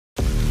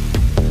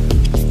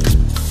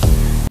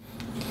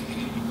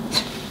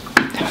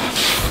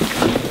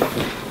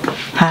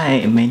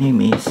Hi, my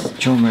name is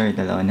Jomer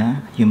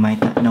Dalona. You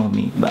might not know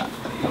me, but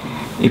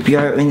if you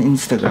are on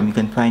Instagram, you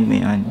can find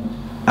me on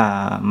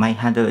my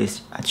handle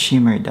is at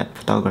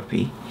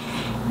shimmer.photography.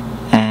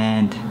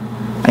 And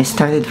I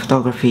started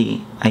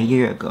photography a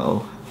year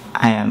ago.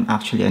 I am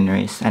actually a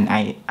nurse, and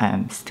I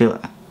am still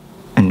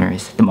a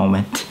nurse at the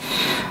moment.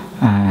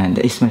 And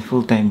it's my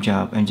full-time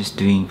job. I'm just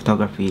doing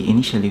photography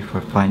initially for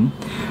fun,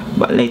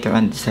 but later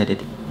on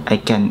decided I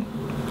can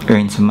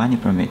earn some money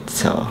from it.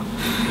 So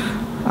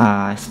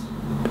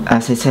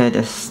as I said,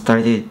 I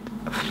started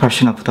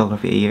professional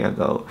photography a year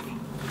ago,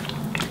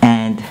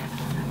 and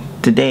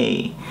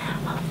today,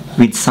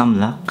 with some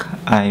luck,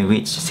 I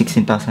reached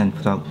 16,000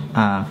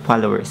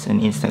 followers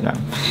on Instagram.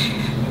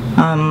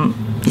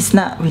 It's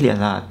not really a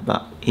lot,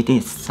 but it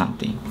is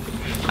something.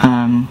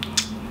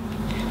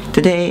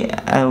 Today,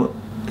 I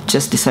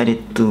just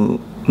decided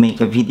to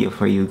make a video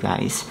for you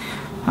guys,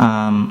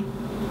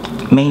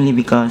 mainly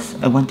because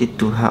I wanted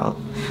to help.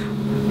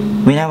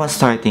 When I was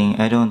starting,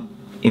 I don't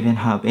even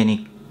have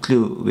any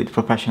clue with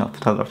professional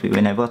photography.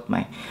 When I bought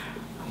my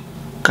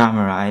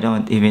camera, I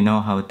don't even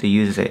know how to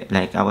use it.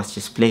 Like, I was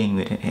just playing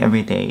with it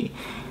every day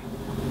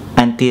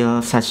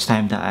until such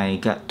time that I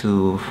got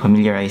to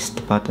familiarize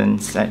the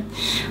buttons and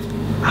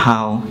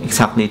how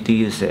exactly to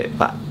use it.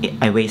 But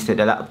I wasted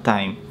a lot of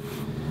time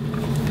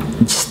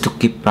just to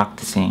keep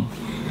practicing.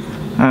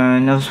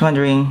 And I was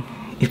wondering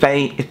if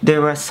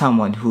there was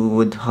someone who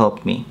would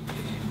help me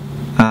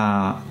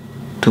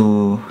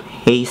to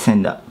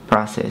hasten the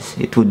process,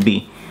 it would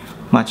be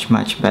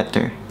much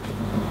better.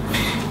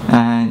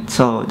 And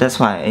so that's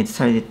why I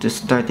decided to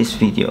start this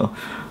video.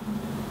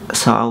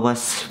 So I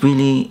was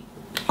really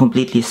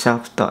completely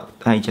self-taught.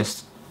 I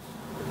just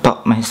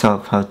taught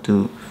myself how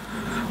to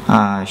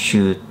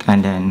shoot,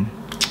 and then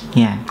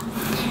yeah.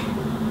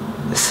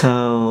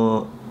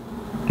 So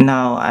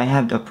now I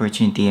have the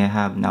opportunity, I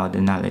have now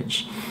the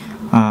knowledge.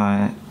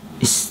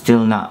 It's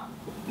still not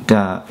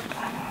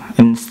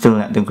I'm still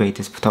not the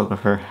greatest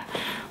photographer,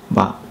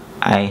 but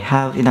I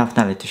have enough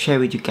knowledge to share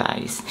with you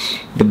guys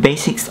the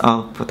basics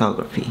of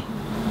photography.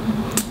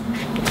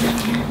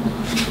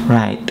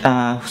 Right,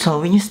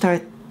 so when you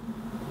start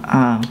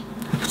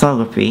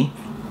photography,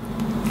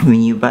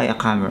 when you buy a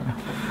camera,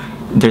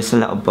 there's a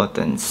lot of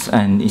buttons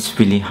and it's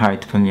really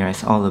hard to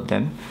familiarize all of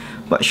them.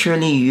 But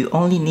surely you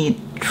only need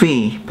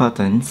 3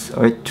 buttons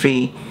or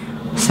 3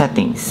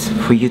 settings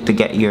for you to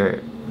get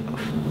your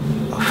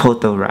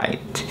photo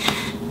right.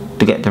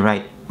 To get the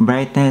right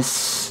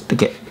brightness, to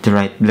get the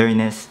right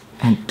blurriness,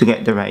 and to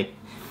get the right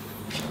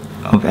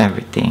of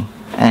everything.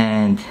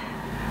 And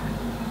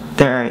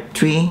there are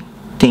 3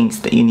 things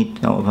that you need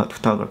to know about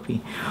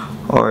photography,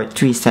 or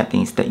 3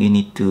 settings that you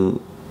need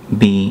to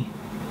be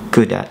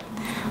good at.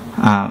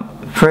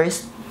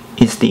 First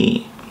is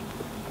the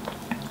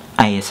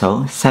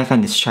ISO,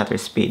 second is shutter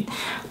speed,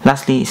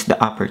 lastly is the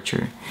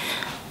aperture.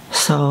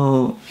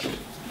 So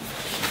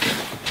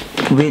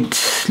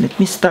let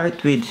me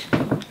start with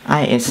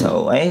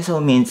ISO. ISO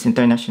means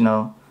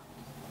International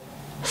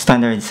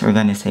Standards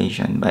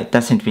Organization, but it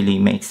doesn't really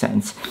make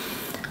sense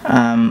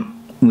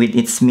with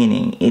its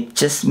meaning. It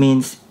just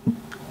means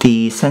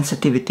the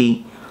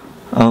sensitivity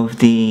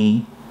of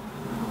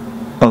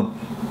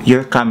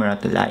your camera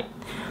to light.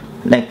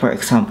 Like, for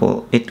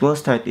example, it will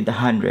start with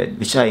 100,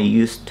 which I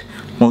used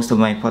most of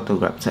my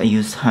photographs. I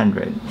used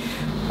 100.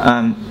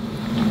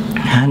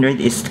 100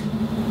 is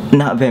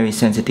not very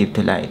sensitive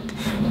to light.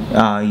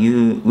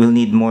 You will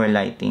need more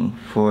lighting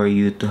for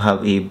you to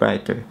have a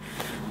brighter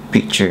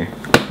picture.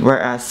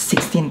 Whereas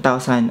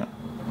 16,000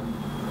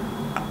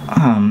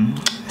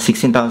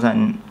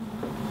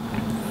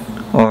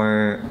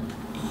 or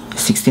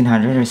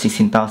 1600 or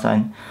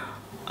 16,000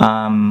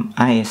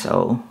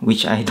 ISO,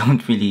 which I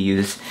don't really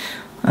use,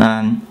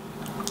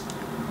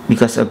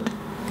 because of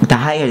the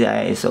higher the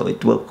ISO,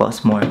 it will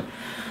cause more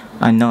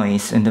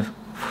noise in the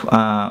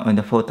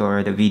photo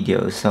or the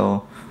video.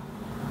 So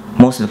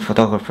most of the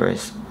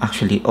photographers,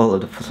 actually all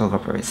of the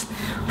photographers,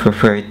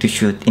 prefer to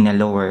shoot in a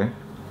lower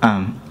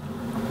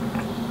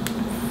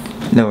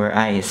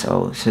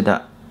ISO so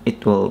that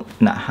it will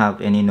not have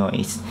any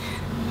noise.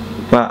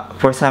 But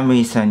for some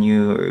reason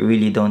you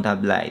really don't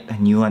have light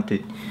and you want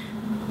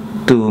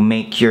to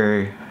make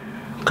your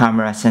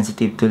camera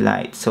sensitive to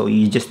light, so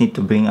you just need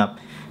to bring up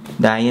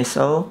the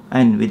ISO,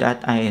 and with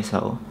that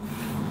ISO,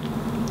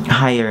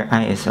 higher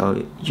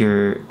ISO,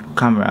 your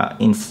camera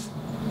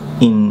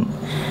in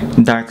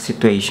dark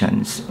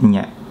situations,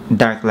 yeah,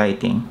 dark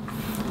lighting,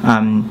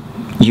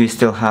 you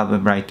still have a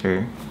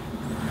brighter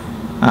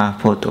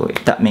photo,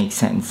 if that makes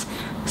sense.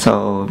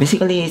 So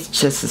basically it's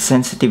just the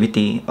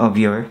sensitivity of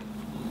your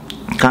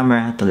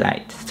camera to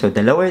light. So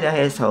the lower the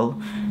ISO,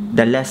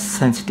 the less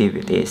sensitive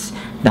it is.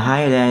 The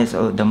higher the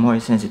ISO, the more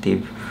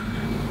sensitive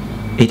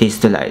it is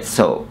to light.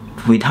 So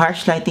with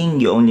harsh lighting,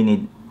 you only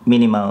need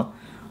minimal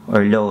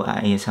or low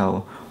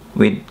ISO.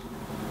 With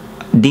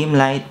dim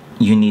light,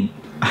 you need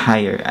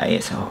higher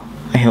ISO.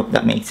 I hope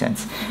that makes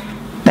sense.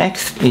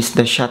 Next is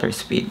the shutter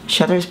speed.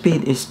 Shutter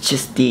speed is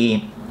just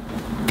the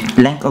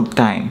length of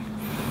time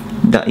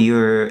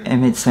your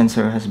image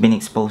sensor has been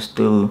exposed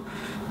to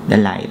the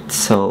light.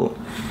 So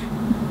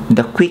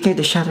the quicker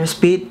the shutter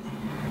speed,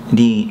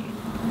 the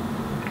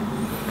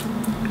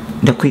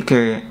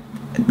quicker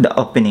the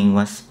opening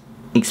was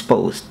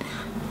exposed.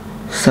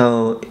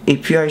 So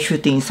if you are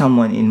shooting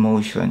someone in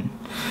motion,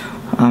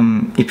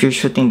 if you're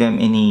shooting them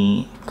in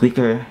a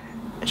quicker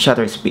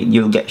shutter speed,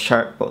 you'll get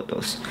sharp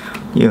photos.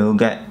 You'll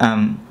get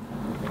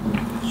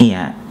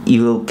yeah,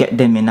 you will get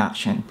them in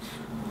action.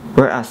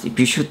 Whereas if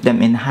you shoot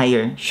them in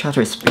higher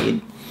shutter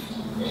speed,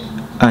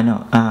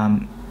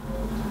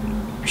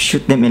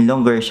 shoot them in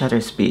longer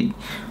shutter speed,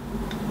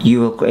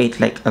 you will create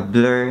like a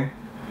blur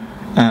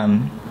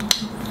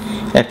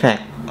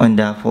effect on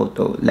the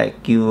photo.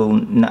 Like you will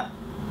not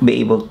be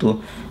able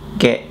to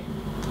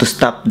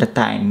stop the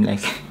time.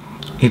 Like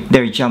if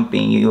they're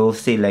jumping, you will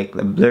see like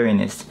the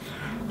blurriness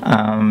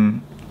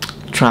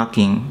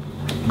tracking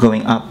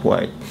going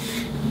upward.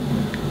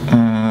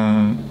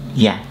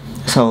 Yeah,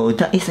 so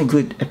that is a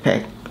good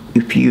effect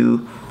if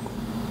you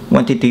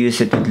wanted to use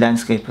it with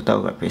landscape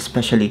photography,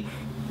 especially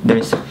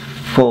there's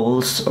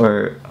falls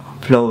or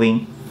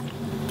flowing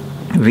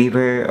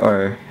river,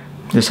 or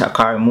there's a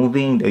car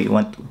moving that you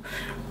want to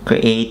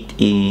create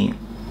a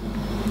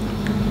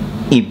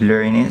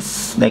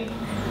blurriness, like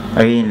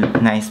a real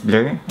nice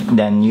blur.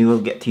 Then you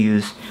will get to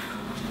use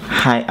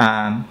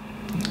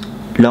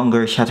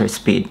longer shutter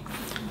speed,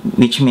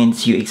 which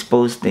means you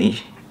expose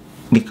the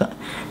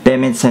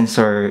image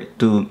sensor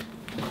to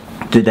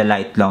the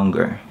light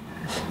longer.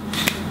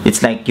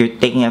 It's like you're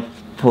taking a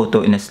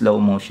photo in a slow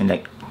motion,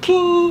 like,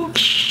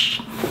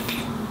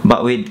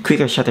 but with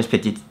quicker shutter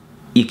speed,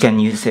 you can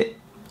use it,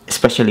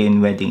 especially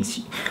in weddings.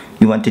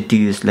 You wanted to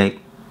use like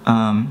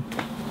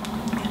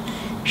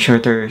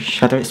shorter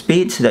shutter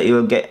speed so that you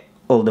will get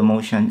all the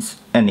motions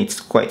and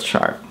it's quite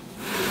sharp.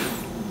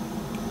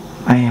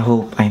 I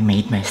hope I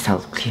made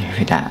myself clear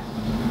with that.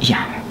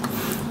 Yeah.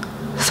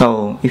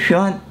 So if you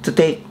want to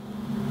take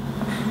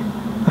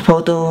a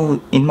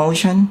photo in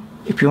motion,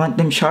 if you want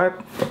them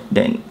sharp,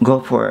 then go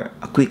for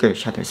a quicker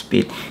shutter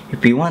speed.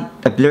 If you want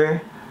a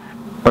blur,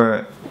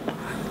 or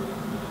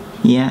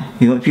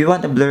if you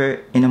want a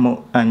blur in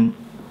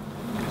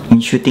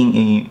in shooting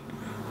a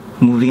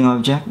moving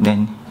object,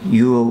 then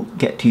you will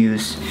get to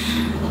use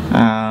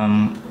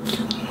a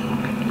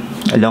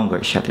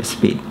longer shutter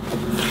speed.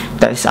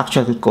 That is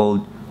actually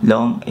called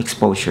long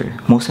exposure.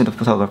 Most of the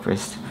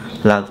photographers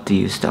love to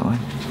use that one.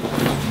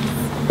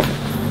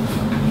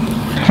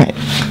 Right.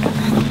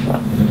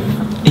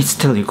 It's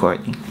still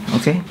recording,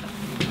 okay?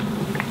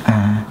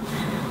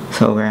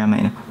 So where am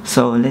I now?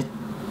 So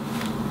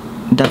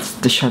that's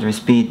the shutter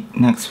speed.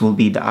 Next will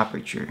be the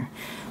aperture.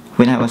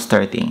 When I was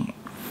starting,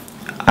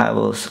 I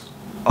was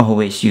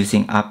always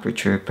using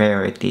aperture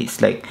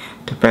priorities, like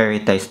to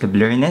prioritize the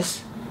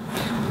blurriness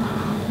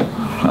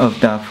of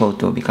the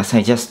photo, because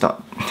I just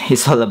thought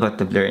it's all about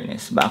the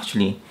blurriness, but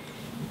actually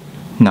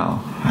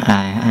no,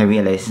 I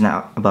realize it's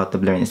not about the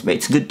blurriness, but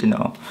it's good to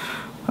know.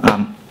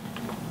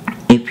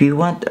 If you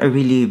want a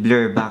really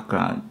blur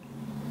background,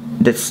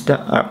 that's the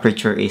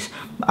aperture is.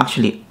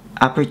 Actually,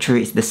 aperture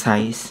is the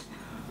size.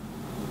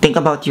 Think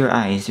about your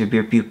eyes with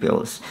your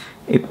pupils.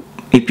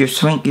 If you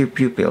shrink your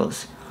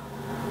pupils,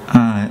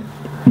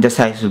 the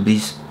size will be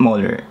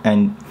smaller,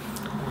 and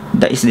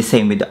that is the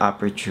same with the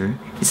aperture.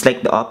 It's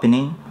like the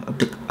opening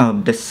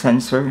of the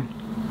sensor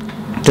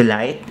to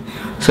light.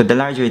 So the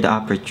larger the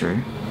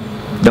aperture,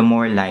 the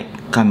more light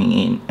coming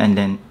in, and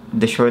then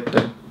the smaller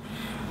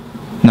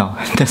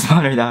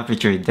the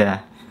aperture, the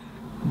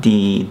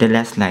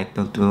less light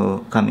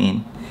will come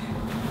in.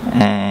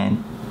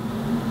 And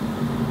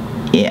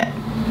yeah,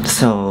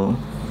 so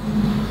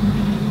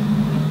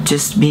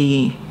just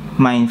be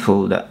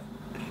mindful that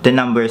the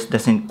numbers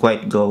doesn't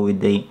quite go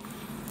with the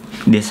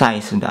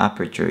size of the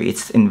aperture.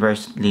 It's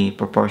inversely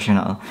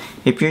proportional.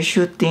 If you're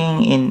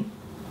shooting in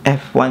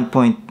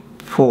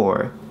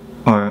f1.4,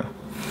 or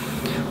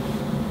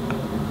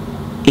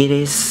it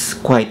is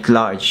quite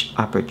large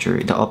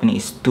aperture, the opening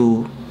is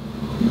too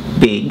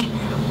big,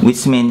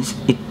 which means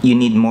you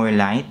need more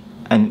light.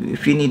 And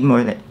if you need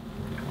more light,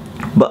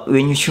 but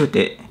when you shoot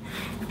it,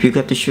 if you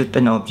get to shoot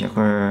an object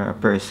or a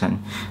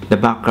person, the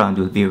background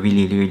will be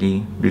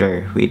really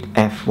blur with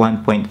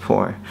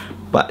f1.4,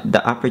 but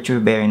the aperture,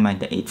 bear in mind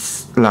that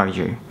it's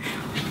larger.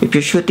 If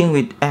you're shooting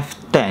with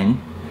f10,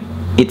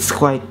 it's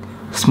quite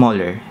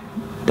smaller.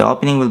 The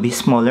opening will be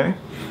smaller,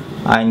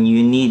 and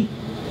you need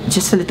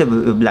just a little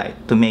bit of light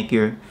to make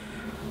your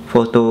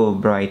photo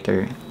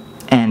brighter.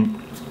 And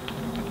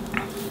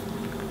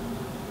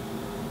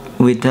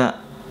with the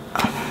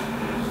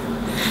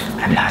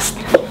I'm lost.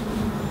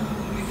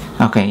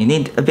 Okay, you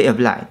need a bit of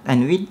light,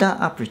 and with the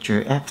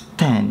aperture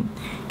f10,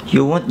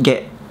 you won't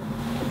get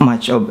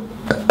much of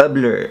a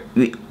blur.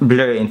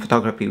 Blur in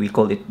photography, we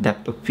call it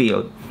depth of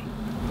field.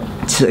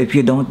 So if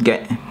you don't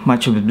get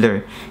much of a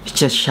blur, it's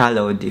just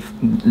shallow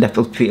depth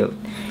of field.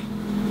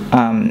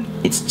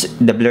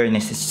 The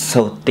blurriness is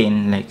so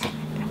thin, like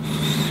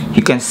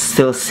you can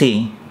still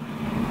see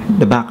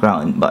the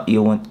background, but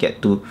you won't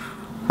get to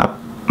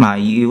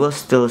you will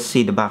still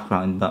see the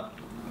background, but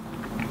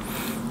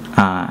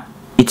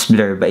it's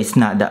blur, but it's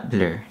not that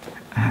blur.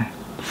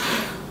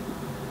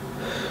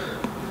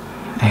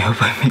 I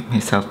hope I make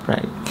myself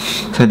right.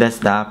 So that's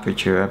the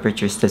aperture.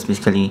 Aperture is just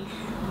basically,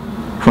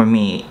 for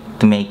me,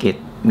 to make it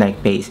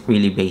like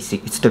really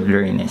basic, it's the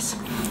blurriness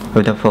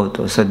of the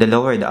photo. So the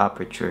lower the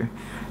aperture,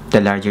 the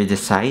larger the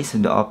size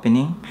of the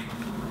opening,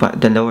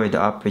 but the lower the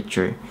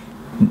aperture,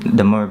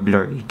 the more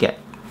blur you get.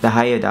 The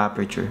higher the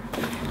aperture,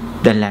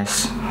 the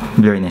less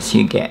blurriness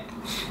you get.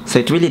 So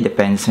it really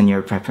depends on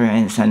your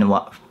preference and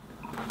what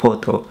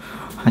photo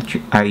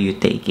are you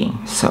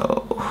taking.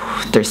 So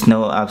there's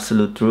no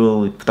absolute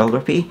rule with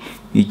photography.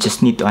 You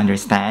just need to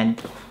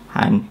understand,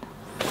 and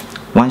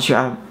once you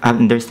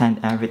understand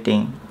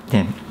everything,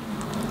 then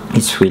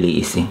it's really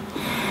easy.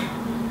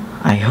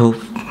 I hope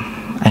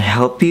I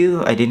help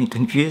you. I didn't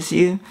confuse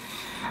you.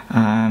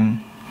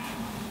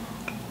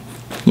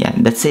 Yeah,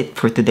 that's it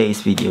for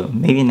today's video.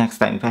 Maybe next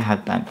time if I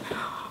have time,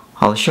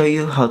 I'll show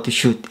you how to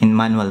shoot in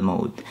manual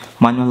mode.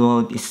 Manual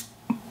mode is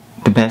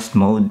the best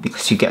mode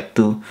because you get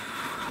to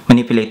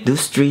manipulate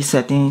those three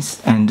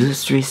settings, and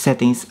those three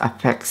settings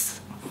affect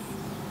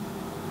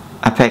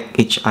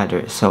each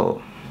other.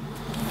 So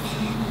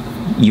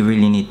you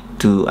really need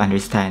to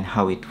understand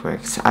how it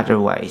works.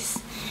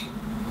 Otherwise,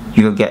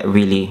 you'll get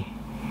really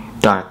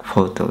dark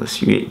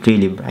photos,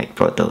 really bright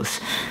photos,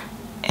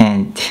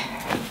 and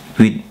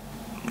with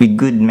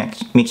good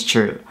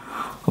mixture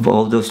of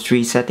all those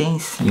three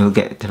settings, you'll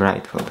get the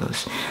right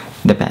photos,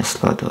 the best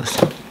photos.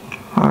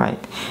 Alright,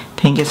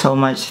 thank you so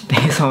much.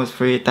 Thank you so much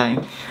for your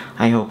time.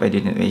 I hope I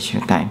didn't waste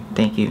your time.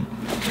 Thank you.